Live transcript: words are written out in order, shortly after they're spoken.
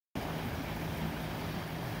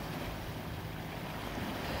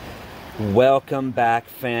Welcome back,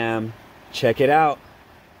 fam. Check it out.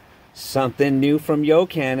 Something new from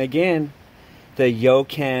YOCAN again. The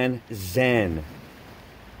YOCAN Zen.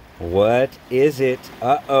 What is it?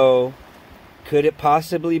 Uh-oh. Could it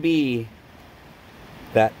possibly be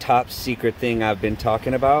that top secret thing I've been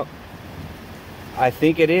talking about? I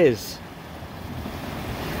think it is.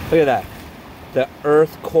 Look at that. The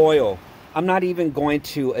Earth Coil. I'm not even going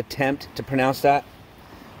to attempt to pronounce that,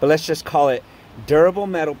 but let's just call it durable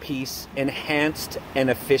metal piece, enhanced and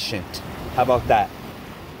efficient. How about that?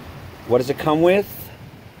 What does it come with?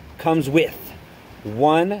 Comes with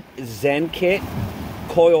one Zen kit,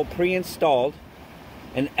 coil pre-installed,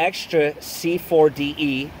 an extra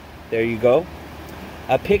C4DE, there you go,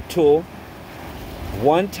 a pick tool,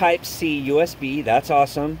 one Type-C USB, that's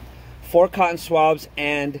awesome, 4 cotton swabs,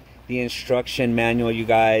 and the instruction manual, you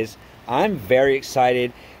guys. I'm very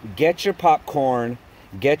excited. Get your popcorn,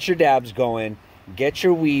 get your dabs going, get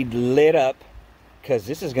your weed lit up, because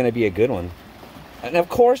this is going to be a good one. And of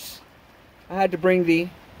course, I had to bring the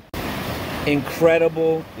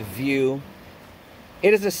incredible view.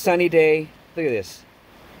 It is a sunny day. Look at this.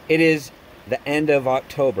 It is the end of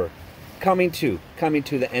October. Coming to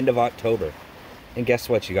the end of October. And guess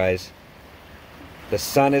what, you guys? The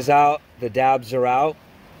sun is out. The dabs are out.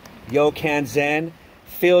 YOCAN Zen.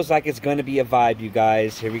 Feels like it's going to be a vibe, you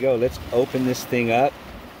guys. Here we go. Let's open this thing up.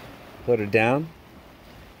 Put it down.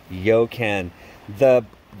 YOCAN. The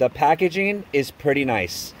packaging is pretty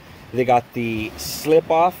nice. They got the slip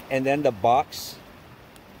off and then the box.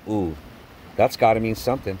 Ooh, that's got to mean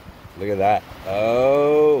something. Look at that.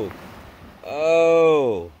 Oh,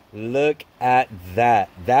 look at that.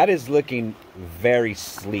 That is looking very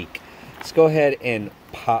sleek. Let's go ahead and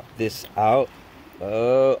pop this out.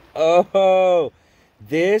 Oh,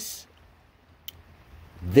 this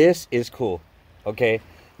is cool. Okay,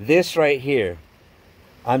 this right here,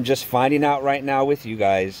 I'm just finding out right now with you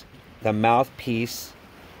guys, the mouthpiece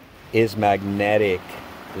is magnetic.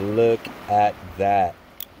 Look at that.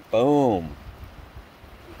 Boom.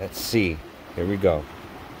 Let's see. Here we go.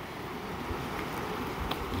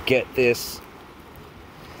 Get this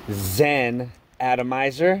Zen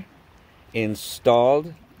atomizer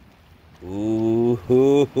installed. Ooh,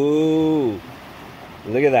 hoo, hoo.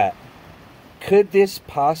 Look at that. Could this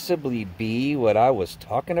possibly be what I was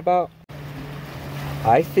talking about?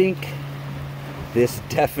 I think this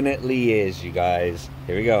definitely is, you guys.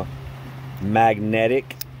 Here we go.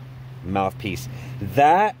 Magnetic mouthpiece.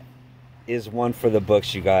 That is one for the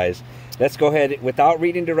books, you guys. Let's go ahead, without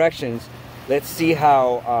reading directions, let's see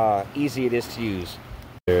how easy it is to use.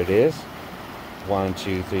 There it is. 1,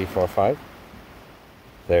 2, 3, 4, 5.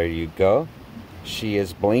 There you go. She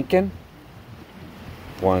is blinking.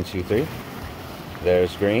 1, 2, 3.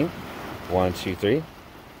 There's green. 1, 2, 3.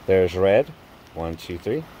 There's red. 1, 2,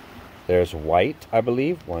 3. There's white, I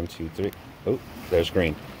believe. 1, 2, 3. Oh, there's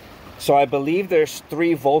green. So I believe there's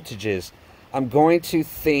 3 voltages. I'm going to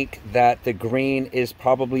think that the green is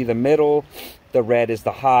probably the middle, the red is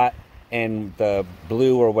the hot, and the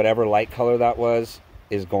blue or whatever light color that was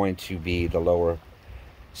is going to be the lower.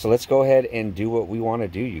 So let's go ahead and do what we want to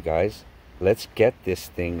do, you guys. Let's get this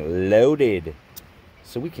thing loaded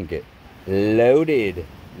so we can get loaded.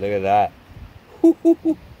 Look at that.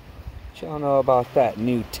 What y'all know about that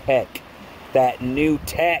new tech? That new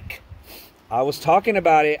tech. I was talking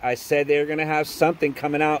about it. I said they were going to have something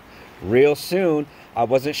coming out real soon. I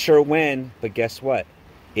wasn't sure when, but guess what?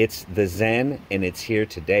 It's the Zen, and it's here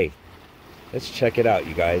today. Let's check it out,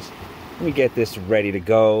 you guys. Let me get this ready to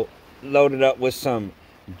go. Load it up with some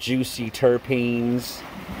juicy terpenes.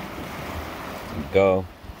 Go.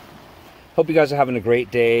 Hope you guys are having a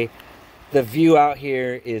great day. The view out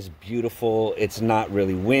here is beautiful. It's not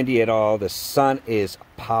really windy at all. The sun is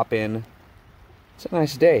popping. It's a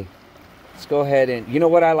nice day. Let's go ahead and, you know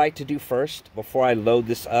what I like to do first before I load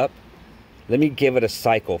this up? Let me give it a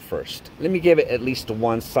cycle first. Let me give it at least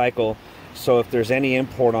 1 cycle. So if there's any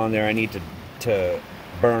import on there I need to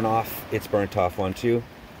burn off, it's burnt off. 1, 2.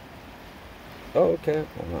 Oh, okay.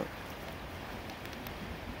 Hold on.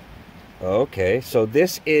 Okay, so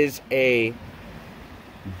this is a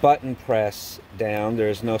button press down.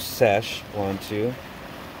 There's no sesh. 1, 2.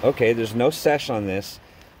 Okay, there's no sesh on this.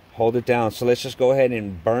 Hold it down. So let's just go ahead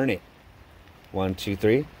and burn it. 1, 2,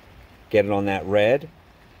 3. Get it on that red.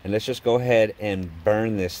 And let's just go ahead and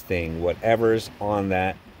burn this thing. Whatever's on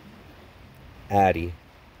that Addy.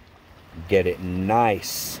 Get it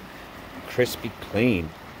nice. Crispy clean.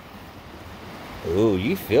 Ooh,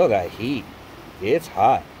 you feel that heat. It's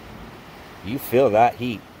hot. You feel that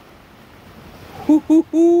heat.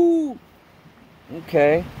 Hoo-hoo-hoo.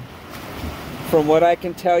 Okay. From what I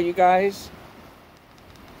can tell you guys,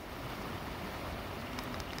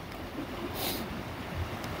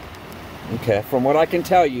 Okay, from what I can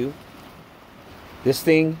tell you, this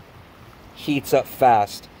thing heats up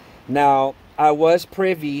fast. Now, I was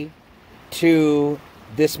privy to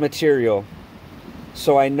this material,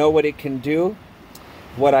 so I know what it can do.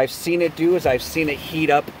 What I've seen it do is I've seen it heat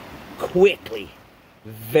up quickly.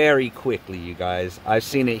 Very quickly, you guys. I've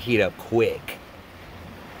seen it heat up quick.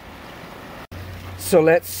 So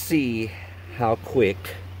let's see how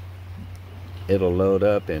quick it'll load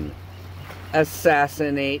up and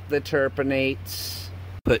assassinate the terpenates.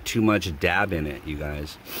 Put too much dab in it, you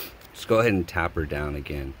guys. Just go ahead and tap her down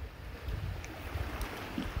again.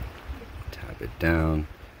 Tap it down.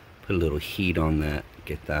 Put a little heat on that.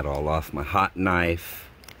 Get that all off my hot knife.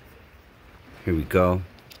 Here we go.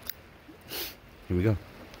 Here we go.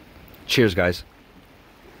 Cheers, guys.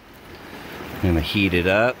 I'm gonna heat it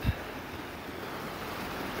up.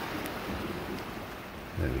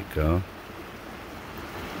 There we go.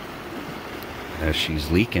 As she's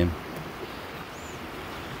leaking.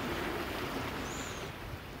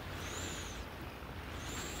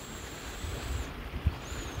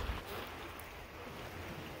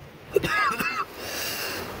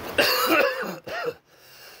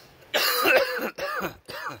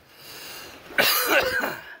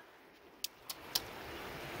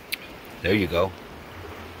 There you go.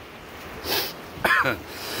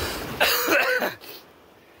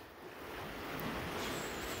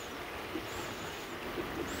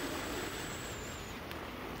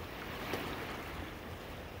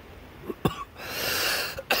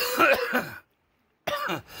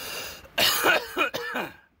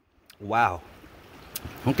 Wow.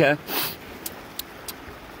 Okay.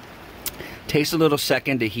 Takes a little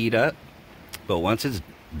second to heat up, but once it's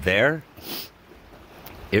there,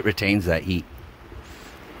 it retains that heat.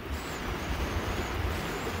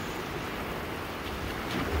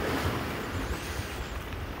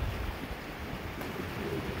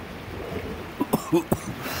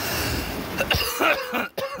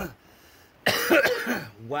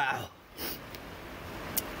 Wow.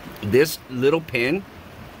 This little pin,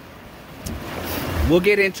 we'll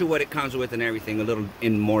get into what it comes with and everything a little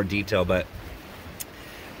in more detail, but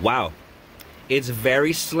wow. It's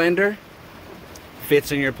very slender.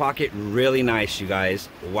 Fits in your pocket really nice, you guys.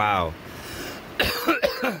 Wow.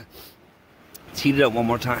 Let's heat it up one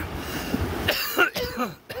more time.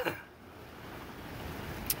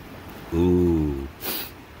 Ooh,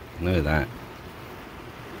 look at that.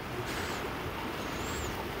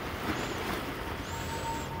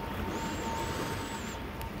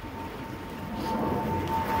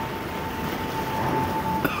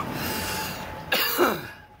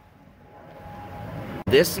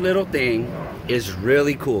 This little thing is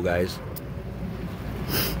really cool, guys.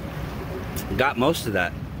 Got most of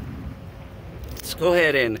that. Let's go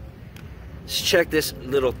ahead and let's check this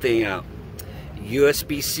little thing out.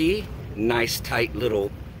 USB-C, nice tight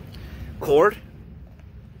little cord.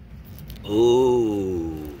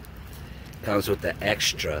 Ooh, comes with that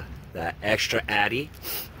extra addy.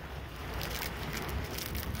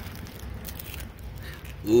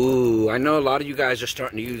 Ooh, I know a lot of you guys are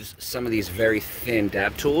starting to use some of these very thin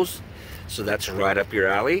dab tools, so that's right up your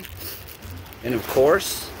alley. And of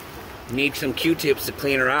course, need some Q-tips to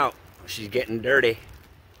clean her out. She's getting dirty.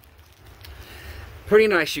 Pretty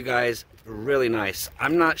nice, you guys. Really nice.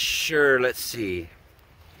 I'm not sure, let's see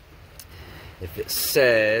if it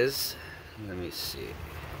says, let me see.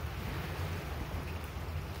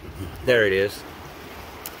 There it is.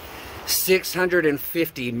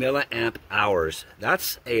 650 milliamp hours.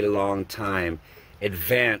 That's a long time.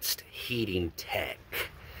 Advanced heating tech.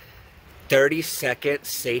 30-second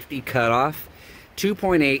safety cutoff.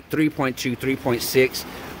 2.8, 3.2, 3.6.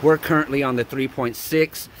 We're currently on the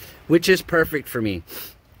 3.6, which is perfect for me.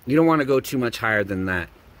 You don't want to go too much higher than that.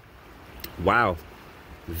 Wow.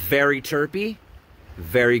 Very terpy.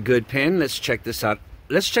 Very good pen. Let's check this out.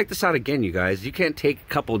 Let's check this out again, you guys. You can't take a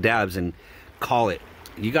couple dabs and call it.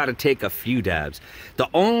 You got to take a few dabs. The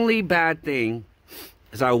only bad thing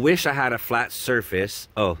is I wish I had a flat surface.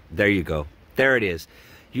 Oh, there you go. There it is.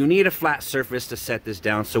 You need a flat surface to set this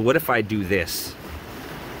down. So what if I do this?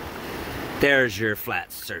 There's your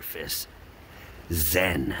flat surface.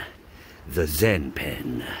 Zen. The Zen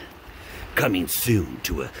pen. Coming soon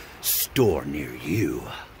to a store near you.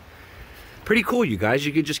 Pretty cool, you guys.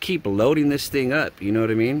 You could just keep loading this thing up. You know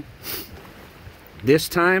what I mean? This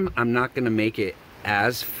time, I'm not going to make it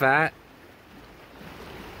as fat,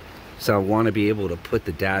 so I want to be able to put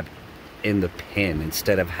the dab in the pen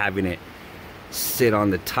instead of having it sit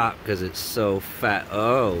on the top because it's so fat.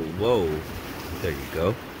 Oh, whoa, there you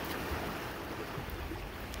go.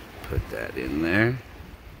 Put that in there.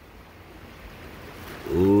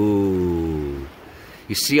 Ooh,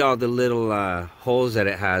 You see all the little holes that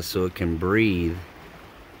it has so it can breathe.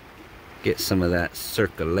 Get some of that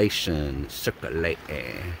circulation. Circulate.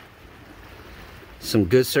 Some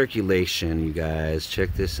good circulation, you guys.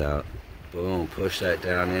 Check this out. Boom, push that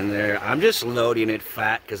down in there. I'm just loading it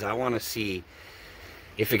fat because I want to see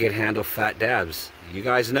if it can handle fat dabs. You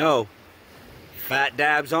guys know, fat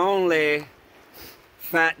dabs only.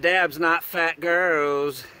 Fat dabs, not fat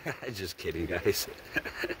girls. Just kidding, guys.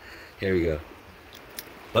 Here we go.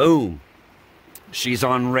 Boom. She's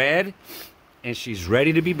on red and she's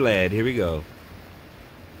ready to be bled. Here we go.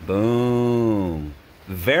 Boom.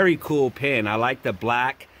 Very cool pin. I like the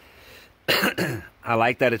black. I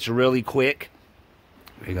like that it's really quick.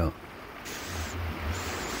 Here we go.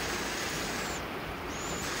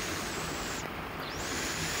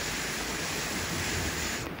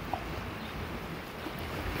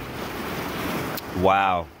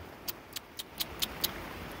 Wow.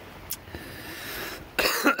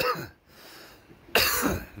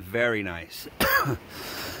 Very nice.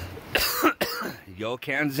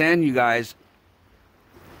 YOCAN Zen, you guys.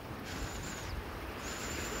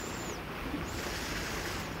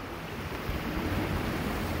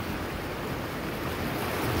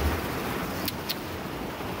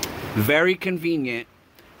 Very convenient.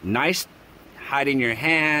 Nice. Hide in your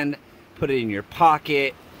hand, put it in your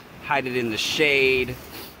pocket, hide it in the shade.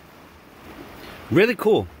 Really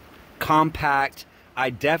cool. Compact. I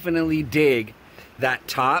definitely dig that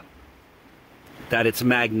top, that it's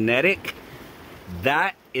magnetic.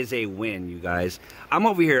 That is a win, you guys. I'm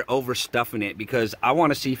over here overstuffing it because I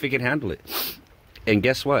want to see if it can handle it. And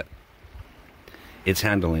guess what? It's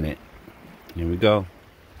handling it. Here we go.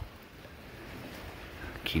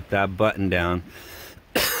 Keep that button down.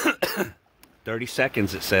 30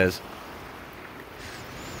 seconds it says.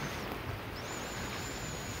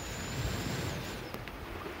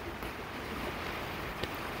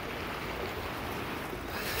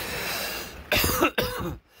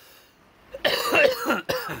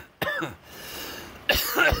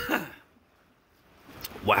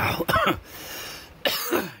 Wow.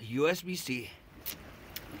 USB-C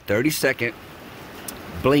 30-second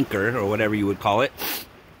blinker or whatever you would call it.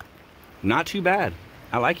 Not too bad.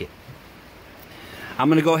 I like it. I'm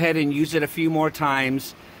gonna go ahead and use it a few more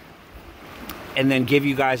times and then give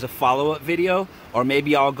you guys a follow-up video, or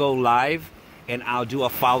maybe I'll go live and I'll do a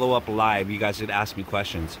follow-up live. You guys could ask me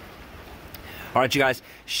questions. All right, you guys,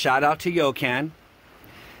 shout out to YOCAN.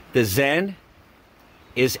 The Zen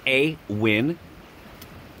is a win.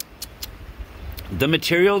 The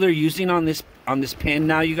material they're using on this pin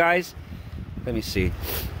now, you guys, let me see.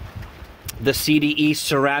 The CDE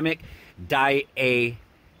ceramic diatomaceous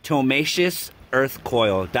earth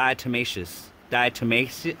coil. Diatomaceous,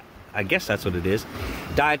 I guess that's what it is.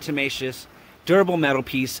 Diatomaceous, durable metal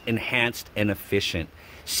piece, enhanced and efficient.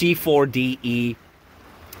 C4DE.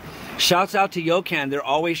 Shouts out to YOCAN. They're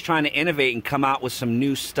always trying to innovate and come out with some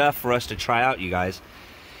new stuff for us to try out, you guys.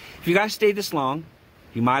 If you guys stayed this long,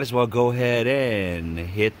 you might as well go ahead and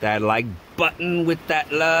hit that like button with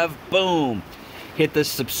that love. Boom. Hit the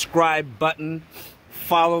subscribe button.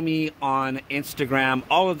 Follow me on Instagram,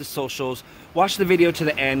 all of the socials. Watch the video to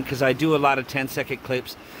the end because I do a lot of 10-second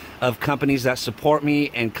clips of companies that support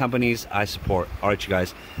me and companies I support. All right, you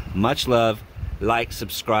guys. Much love. Like,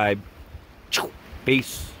 subscribe.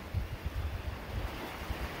 Peace.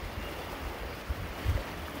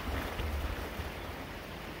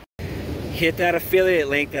 Hit that affiliate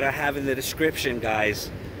link that I have in the description, guys.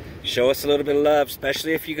 Show us a little bit of love,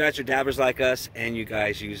 especially if you guys are dabbers like us and you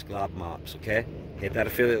guys use glob mops, okay? Hit that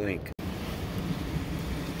affiliate link.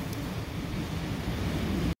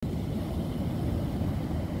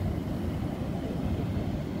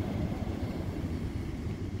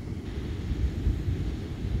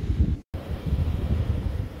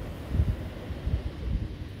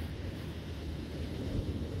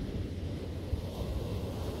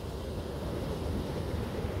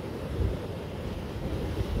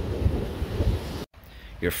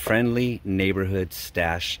 Your friendly neighborhood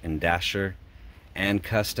stash and dasher and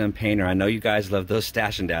custom painter. I know you guys love those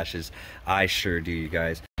stash and dashes. I sure do, you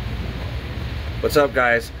guys. What's up,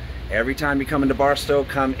 guys? Every time you come into Barstow,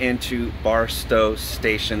 come into Barstow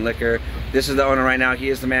Station Liquor. This is the owner right now. He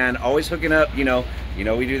is the man, always hooking up. You know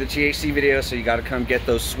we do the THC video, so you got to come get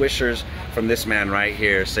those swishers from this man right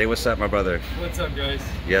here. Say what's up, my brother. What's up, guys?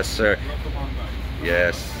 Yes, sir. Welcome on by.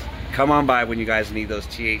 Yes. Come on by when you guys need those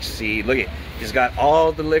THC. Look, he's got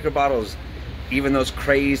all the liquor bottles, even those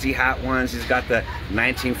crazy hot ones. He's got the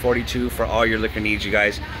 1942 for all your liquor needs, you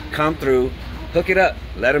guys. Come through, hook it up.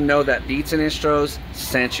 Let him know that Beats and Intros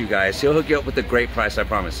sent you guys. He'll hook you up with a great price, I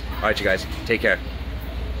promise. All right, you guys, take care.